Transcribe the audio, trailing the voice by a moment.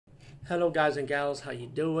Hello, guys and gals. How you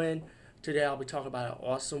doing? Today I'll be talking about an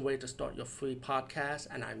awesome way to start your free podcast,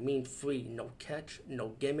 and I mean free. No catch, no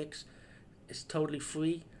gimmicks. It's totally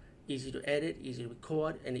free, easy to edit, easy to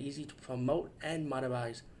record, and easy to promote and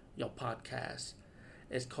monetize your podcast.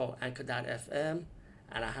 It's called Anchor.fm,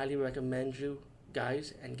 and I highly recommend you,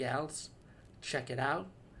 guys and gals, check it out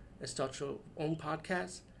and start your own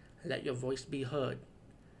podcast and let your voice be heard.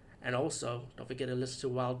 And also, don't forget to listen to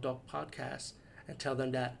Wild Dog Podcast and tell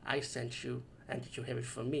them that I sent you and that you hear it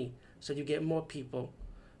from me. So you get more people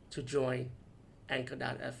to join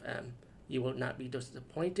Anchor.fm. You will not be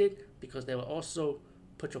disappointed because they will also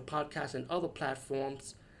put your podcast in other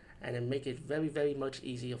platforms and then make it very, very much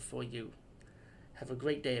easier for you. Have a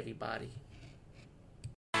great day, everybody.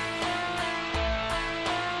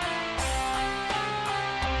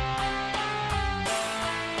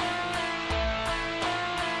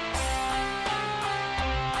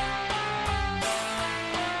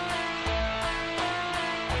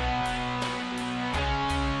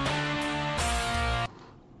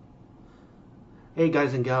 Hey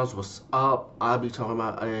guys and gals, what's up? I'll be talking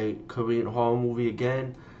about a Korean horror movie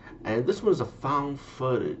again, and this one is a found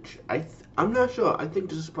footage. I'm not sure. I think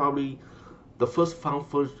this is probably the first found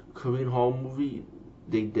footage Korean horror movie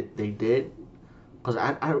they did, because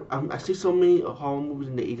I see so many horror movies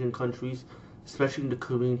in the Asian countries, especially in the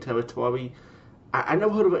Korean territory. I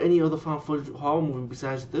never heard of any other found footage horror movie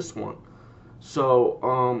besides this one.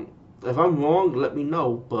 So if I'm wrong, let me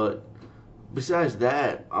know. But besides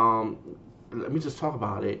that, let me just talk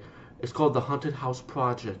about it. It's called The Haunted House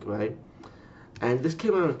Project, right? And this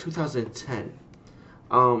came out in 2010.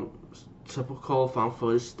 Um, Typical found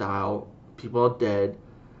footage style. People are dead,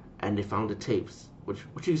 and they found the tapes,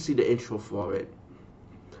 which you see the intro for it.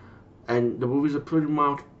 And the movies are pretty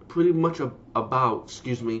much about,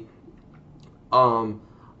 a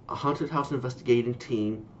haunted house investigating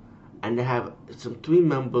team, and they have some three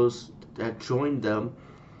members that joined them.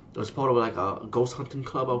 It was part of like a ghost hunting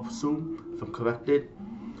club, I assume, if I'm corrected,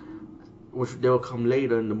 which they will come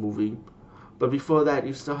later in the movie. But before that,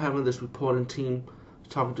 you're still having this reporting team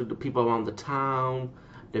talking to the people around the town.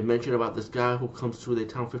 They mention about this guy who comes through their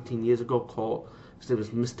town 15 years ago called, his name is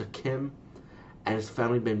Mr. Kim, and his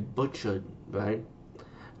family been butchered, right?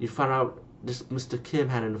 You find out this Mr. Kim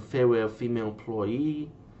had an affair with a female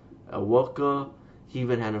employee, a worker. He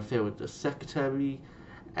even had an affair with the secretary.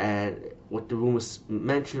 And what the rumors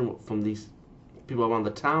mentioned from these people around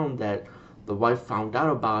the town that the wife found out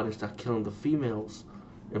about and started killing the females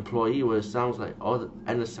employee, where it sounds like,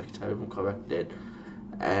 and the secretary, if I'm corrected.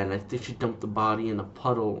 And I think she dumped the body in a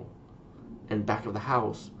puddle in back of the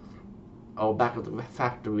house, or back of the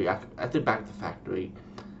factory. I think back of the factory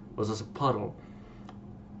was just a puddle.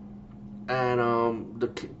 And the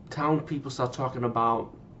town people start talking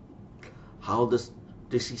about how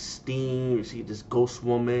they see steam, you see this ghost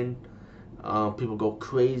woman. People go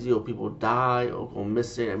crazy, or people die, or go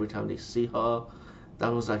missing every time they see her. That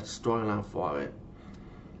was like the storyline for it.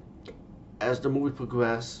 As the movie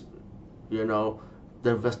progressed, the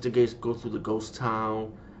investigators go through the ghost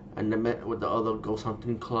town, and they met with the other ghost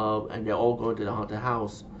hunting club, and they're all going to the haunted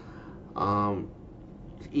house.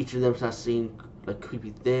 Each of them starts seeing like creepy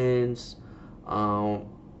things.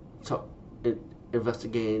 So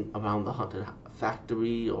investigating around the haunted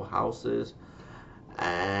factory or houses,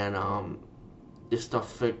 and this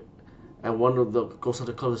stuff fit. And one of the ghost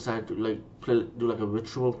hunter club decided to do like a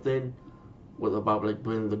ritual thing with about like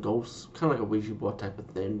bringing the ghosts, kind of like a Ouija board type of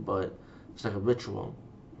thing, but it's like a ritual.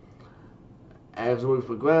 As the movie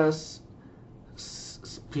progresses,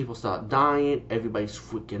 people start dying, everybody's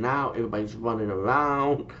freaking out, everybody's running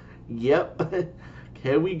around. Yep,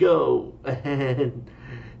 here we go. And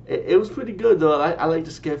it was pretty good though. I like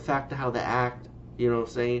the scare factor, how they act. You know what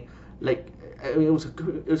I'm saying? Like, I mean,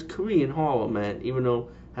 it was Korean horror, man. Even though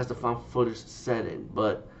it has the found footage setting,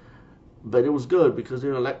 but it was good because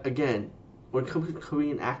like again, when it comes to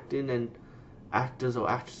Korean acting and actors or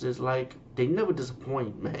actresses, like they never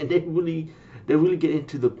disappoint, man. They really get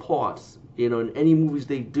into the parts. In any movies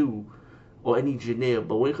they do, or any genre.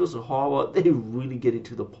 But when it comes to horror, they really get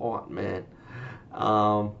into the part, man.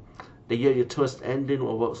 They get your twist ending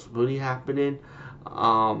or what's really happening.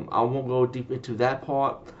 I won't go deep into that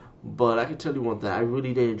part, but I can tell you one thing. I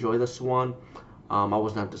really did enjoy this one. I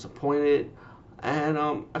was not disappointed, and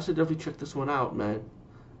I should definitely check this one out, man.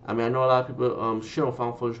 I mean, I know a lot of people shit on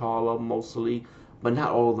found footage horror mostly, but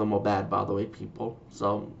not all of them are bad, by the way, people.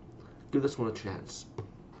 So give this one a chance.